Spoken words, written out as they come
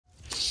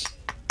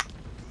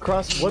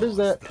Cross, what is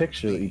that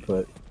picture that you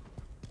put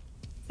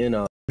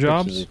in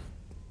Jobs?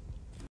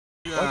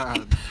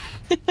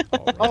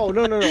 Oh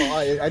no.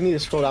 I need to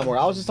scroll down more.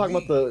 I was just talking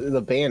about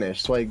the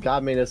banished. So like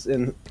God made us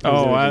in.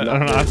 Oh, I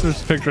don't know. I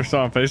just picture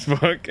saw on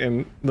Facebook,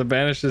 and the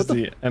banished is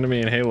the enemy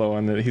in Halo,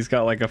 and he's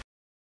got like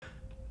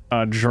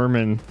a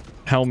German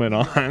helmet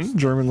on,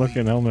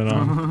 German-looking helmet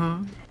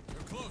on.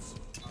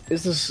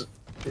 Is this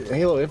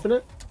Halo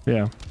Infinite?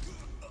 Yeah,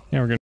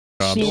 we're good.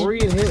 Story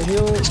and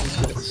Halo.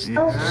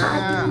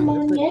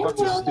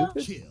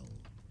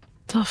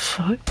 The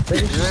fuck?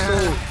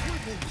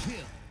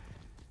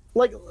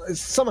 Like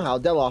somehow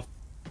Deloff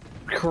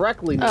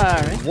correctly named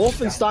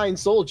Wolfenstein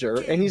Soldier,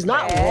 and he's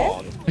not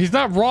wrong. He's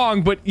not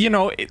wrong, but you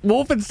know,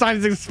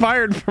 Wolfenstein's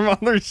inspired from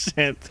other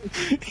shit.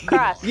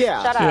 Cross.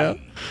 Yeah. Shut up.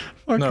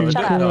 No,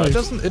 it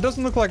doesn't. It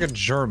doesn't look like a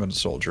German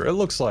soldier. It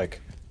looks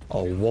like a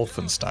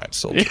Wolfenstein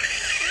soldier.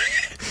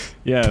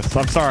 Yes,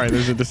 I'm sorry.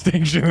 There's a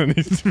distinction that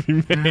needs to be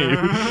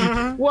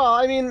made. Well,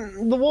 I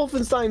mean, the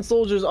Wolfenstein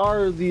soldiers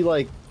are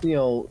the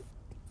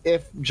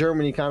if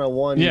Germany kind of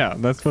won. Yeah,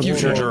 that's what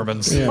future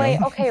Germans. Yeah. Wait,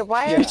 okay,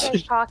 why are you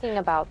guys talking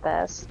about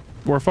this?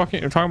 We're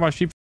talking about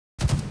sheep.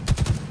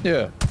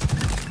 Yeah.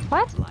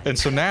 What? And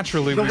so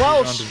naturally The we moved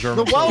on Welsh. to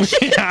German. The Welsh.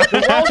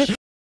 The Welsh.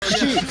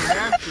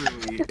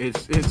 Naturally,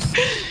 it's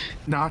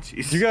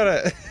Nazis. You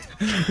gotta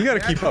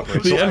keep up.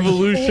 Rachel. The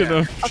evolution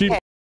of sheep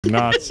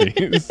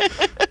Nazis.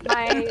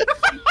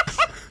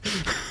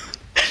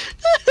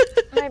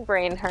 My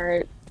brain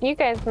hurt. You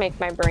guys make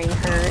my brain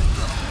hurt.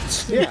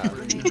 Yeah,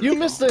 you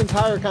missed the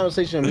entire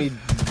conversation of me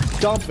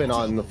dumping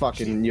on the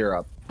fucking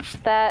Europe.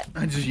 That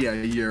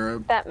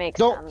Europe. That makes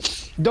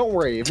sense. Don't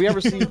worry. If we ever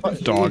see each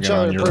Dogging other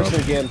on in Europe.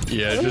 person again,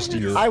 Yeah, just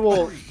Europe. I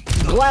will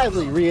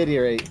gladly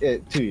reiterate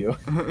it to you.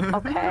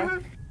 Okay.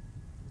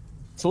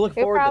 So look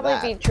You'll forward to probably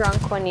that. be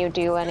drunk when you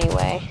do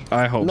anyway.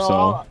 I hope No,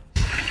 so.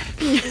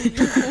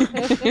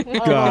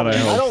 God, I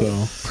hope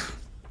so.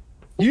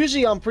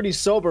 Usually I'm pretty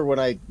sober when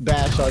I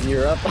bash on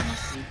Europe.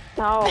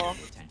 Oh.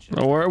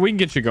 Oh, we can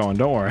get you going.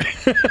 Don't worry.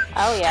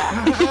 Oh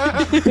yeah.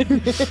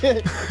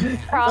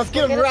 Let's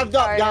get him revved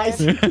up, guys.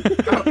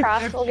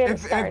 Cross will get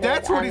If started.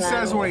 that's what he and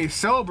says then- when he's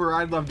sober,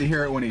 I'd love to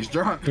hear it when he's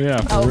drunk.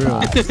 Yeah, for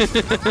real.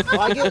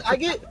 I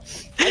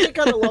get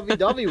kind of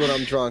lovey-dovey when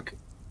I'm drunk.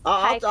 I'll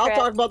Hi, Chris.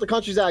 talk about the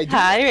countries that I do.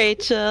 Hi,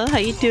 Rachel. How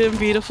you doing,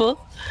 beautiful?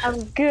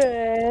 I'm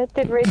good.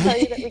 Did Ray tell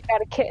you that we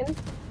got a kitten?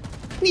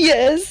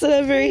 Yes, and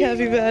I'm very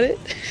happy about it.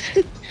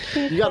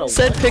 You got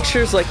Send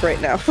pictures like right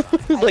now,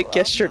 like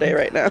yesterday,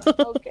 right now.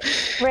 Okay.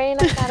 Ray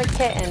and I got a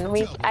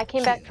kitten. I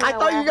came back from I the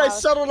thought you guys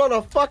warehouse. settled on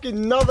a fucking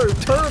another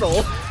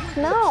turtle.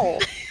 No.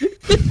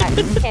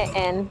 A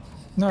kitten.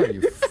 No,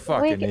 you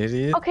fucking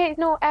idiot. Okay,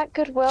 no, at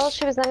Goodwill,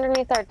 she was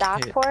underneath our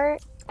dock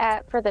port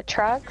for the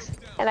trucks,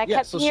 and I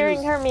kept so she hearing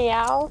was- her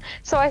meow,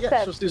 so I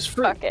said, so she was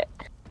free. fuck it.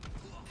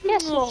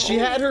 Yes, She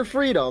had her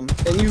freedom,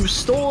 and you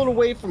stole it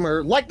away from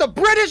her, like the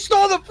British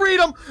stole the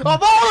freedom of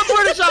all the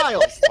British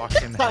Isles.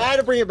 I had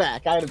to bring it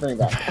back.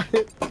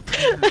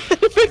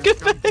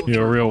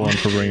 You're a real one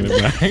for bringing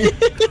it back. You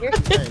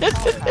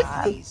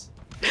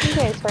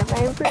guys were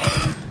my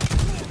friends.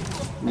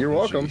 You're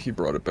welcome. He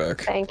brought it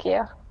back. Thank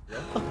you.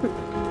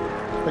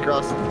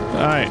 Across.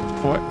 All right.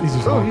 What? He's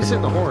just Oh, he's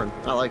hitting the horn.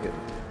 I like it.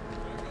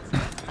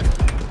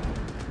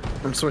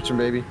 I'm switching,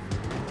 baby.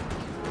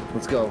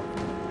 Let's go.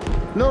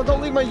 No,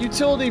 don't leave my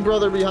utility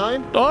brother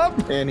behind. Up.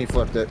 And he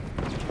flipped it.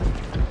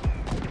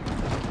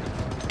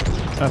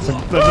 That's a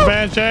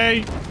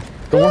Banshee.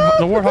 The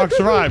Warthog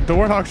survived. The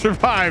Warthog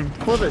survived.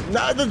 Flip it.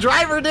 No, the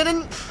driver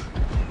didn't.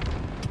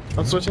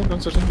 I'm switching.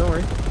 Don't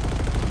worry.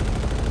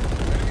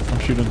 I'm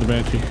shooting at the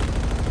Banshee.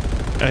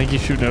 I think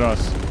he's shooting at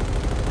us.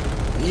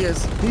 He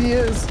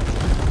is.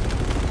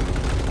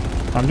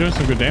 I'm doing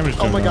some good damage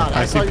to him. Oh my god,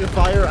 I saw see... your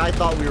fire. I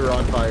thought we were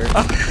on fire.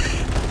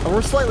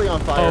 We're slightly on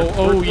fire.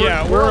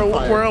 We're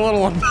a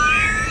little on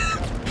fire.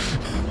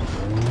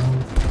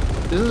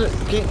 Isn't it?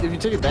 If you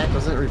take it back,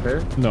 doesn't it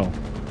repair? No,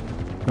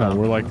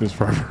 we're like this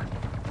forever.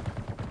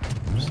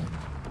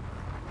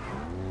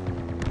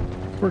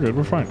 We're good.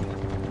 We're fine.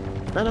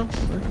 I know.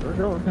 We're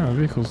going. Yeah, the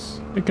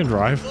vehicles. It can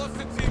drive.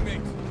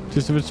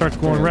 Just if it starts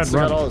going red, It's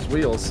run. got all his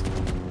wheels.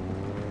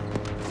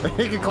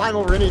 He can climb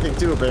over anything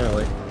too,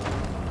 apparently.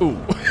 Ooh.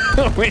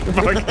 Wait,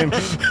 fucking.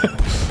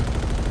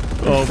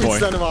 Oh boy.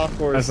 Send him off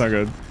course. That's not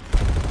good.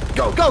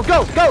 Go! We're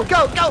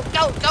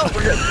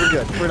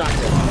good. We're not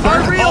dead.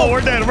 Oh,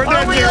 we're dead. We're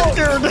dead,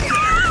 dude.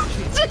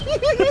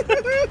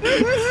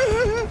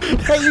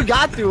 Hey, you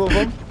got two of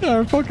them.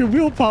 Our fucking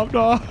wheel popped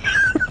off.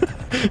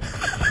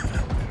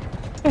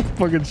 I'm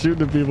fucking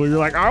shooting at people. You're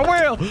like, I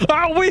will.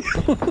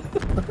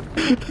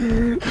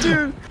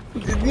 Dude,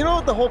 you know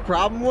what the whole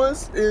problem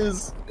was?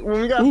 Is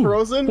when we got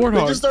frozen,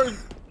 Warthog.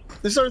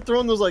 they started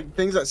throwing those like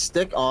things that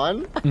stick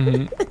on,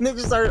 and they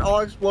just started all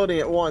exploding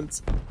at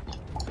once.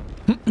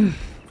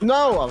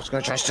 No, I was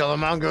gonna try to steal the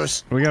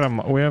mongoose. We have a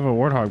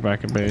Warthog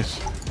back at base.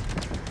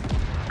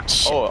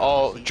 Oh,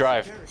 I'll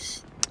drive.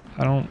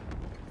 I don't.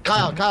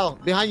 Kyle,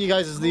 behind you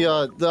guys is the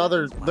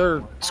other,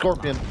 their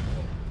scorpion.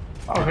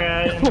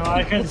 Okay, no,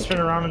 I couldn't spin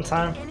around in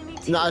time.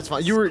 No, it's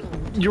fine. You weren't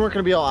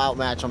gonna be able to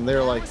outmatch them.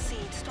 They're like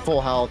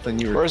full health,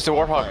 and you were. Where's the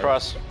Warthog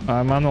cross?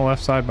 I'm on the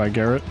left side by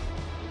Garrett.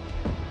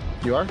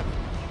 You are?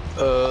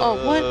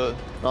 Oh, what?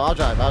 No, I'll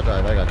drive. I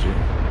got you.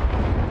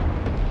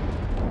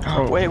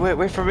 Oh.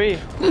 Wait for me.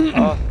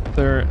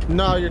 They're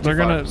No, you're too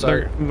far.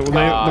 Sorry.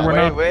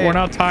 We're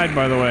not tied,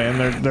 by the way,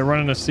 and they're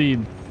running a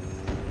seed.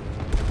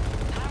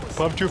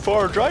 I'm too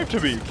far. Drive to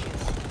me.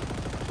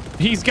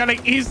 He's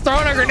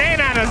throwing a grenade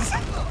at us.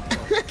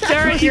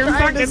 Garrett, you're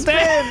fucking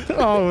dead.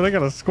 Oh, they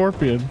got a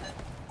scorpion.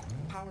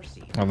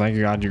 Oh, thank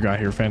God you got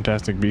here.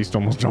 Fantastic Beast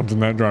almost jumped in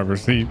that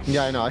driver's seat.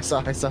 Yeah, I know. I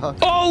saw.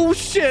 Oh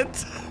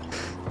shit.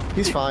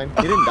 He's fine.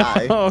 He didn't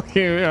die.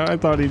 Okay, yeah, I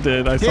thought he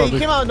did. I saw he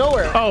came out of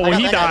nowhere. Oh, well,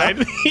 he died.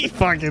 He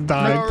fucking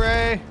died. No,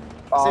 Ray.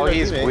 Oh, See,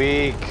 he's that's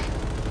weak.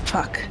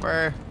 Fuck.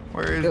 Where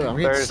is Dude, he? I'm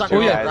getting There's stuck two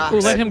in Oh that yeah, rock.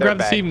 let him They're grab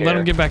the back seat and let him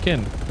here. get back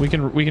in. We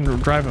can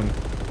drive him.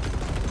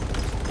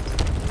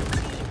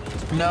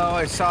 No,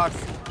 I suck.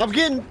 I'm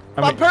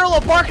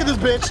parallel parking this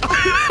bitch.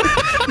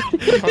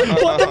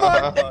 What the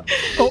fuck?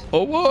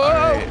 Oh, whoa!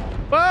 Alright.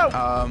 Whoa!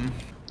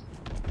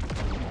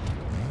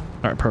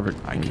 All right, perfect.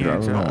 I You can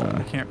can't. drive him home.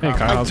 I can't. Hey,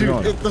 Kyle, how's it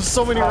going? There's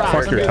so many rocks.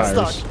 Fuck I'm your getting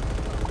tires. stuck.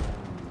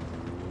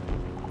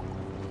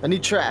 I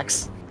need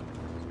tracks.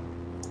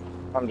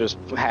 I'm just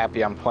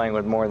happy I'm playing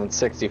with more than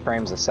 60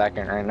 frames a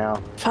second right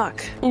now.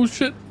 Fuck. Oh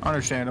shit!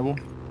 Understandable.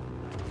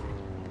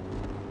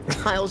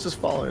 Kyle's just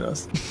following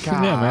us. Yeah,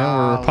 man,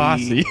 we're a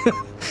posse.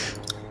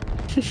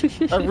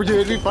 Dude,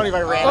 it'd be funny if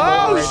I ran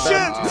Oh, over right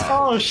then.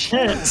 Oh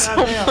shit!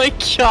 Oh my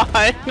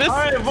god.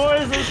 Alright,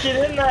 boys, let's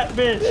get in that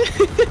bitch.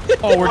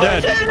 Oh, we're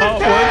dead. Oh,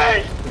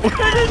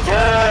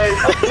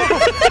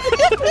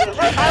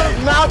 I was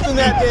mouthing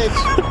that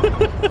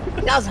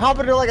bitch. I was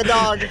humping her like a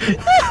dog.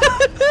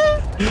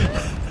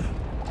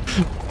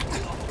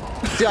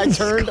 See, I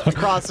turned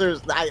across.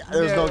 There's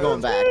no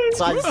going back,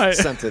 so I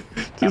just sent it.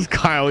 just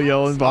Kyle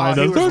yelling behind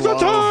He us. was There's a low,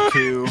 time.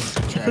 too.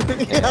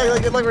 Yeah,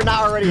 like we're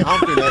not already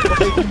humping it.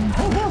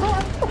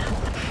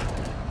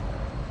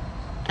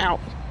 Ow.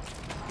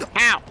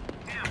 Ow.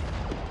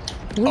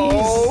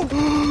 Oh.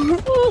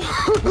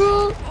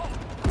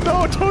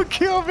 No, don't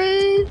kill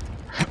me.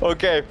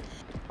 Okay.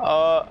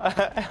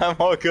 I'm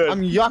all good.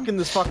 I'm yucking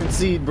this fucking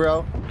seed,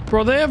 bro.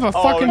 Bro, they have a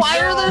fucking. Why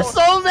are there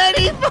so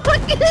many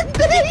fucking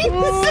things?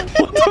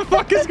 What the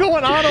fuck is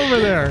going on over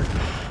there?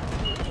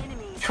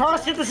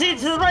 Cross, get the seat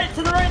to the right,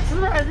 to the right, to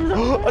the right.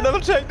 Another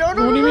tank. No. What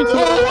do you mean?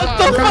 What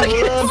the fuck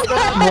is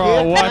that?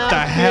 Bro, what the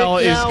hell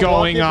is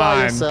going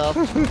on?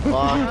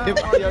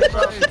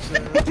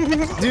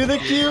 Do the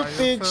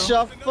Cupid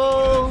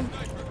shuffle.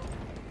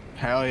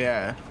 Hell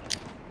yeah.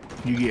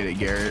 You get it,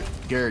 Garrett.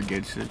 Garrett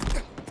gets it.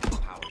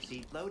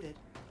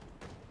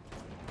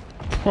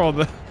 Bro,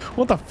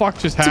 what the fuck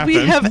just Do happened?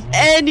 we have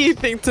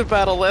anything to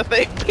battle with?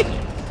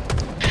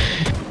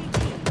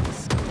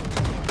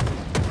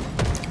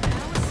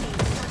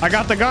 I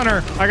got the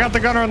gunner. I got the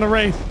gunner on the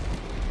Wraith.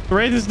 The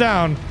Wraith is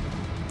down.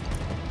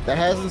 That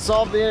hasn't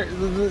solved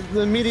the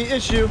immediate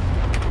issue.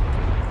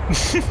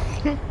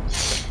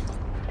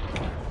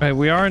 Hey,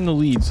 we are in the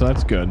lead, so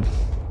that's good.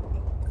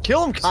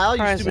 Kill him, Kyle.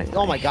 You stupid.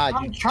 Oh my god.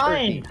 I'm You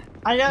trying. turkey.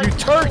 I got You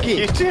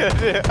turkey.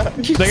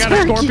 They got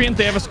a scorpion.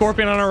 They have a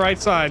scorpion on our right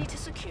side.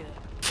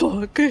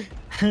 Fuck.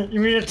 You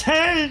mean a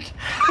tank?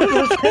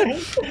 I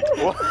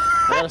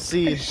got a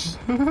seed.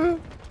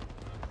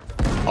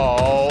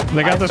 Oh.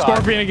 They got the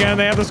scorpion again.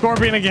 They have the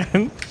scorpion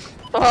again.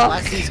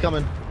 Last seed's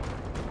coming.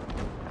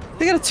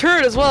 They got a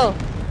turret as well.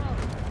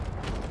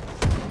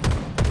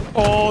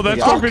 Oh, that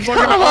Oh, scorpion's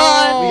looking. come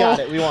on. We got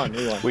it. We won.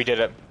 We won. We did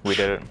it. We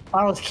did it.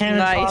 I was cannon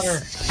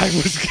Nice. I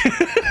was.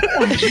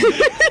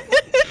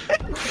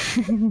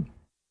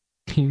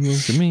 He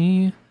looked at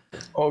me.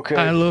 Okay.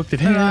 I looked at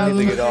him. I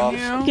need to get off.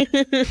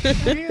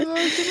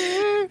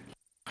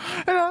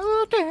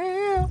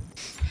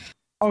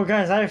 Oh,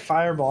 guys, I have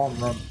fireball and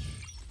rum.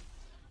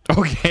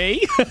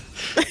 Okay.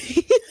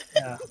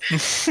 Yeah.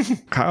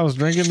 Kyle's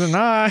drinking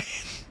tonight.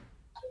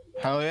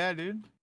 Hell yeah, dude.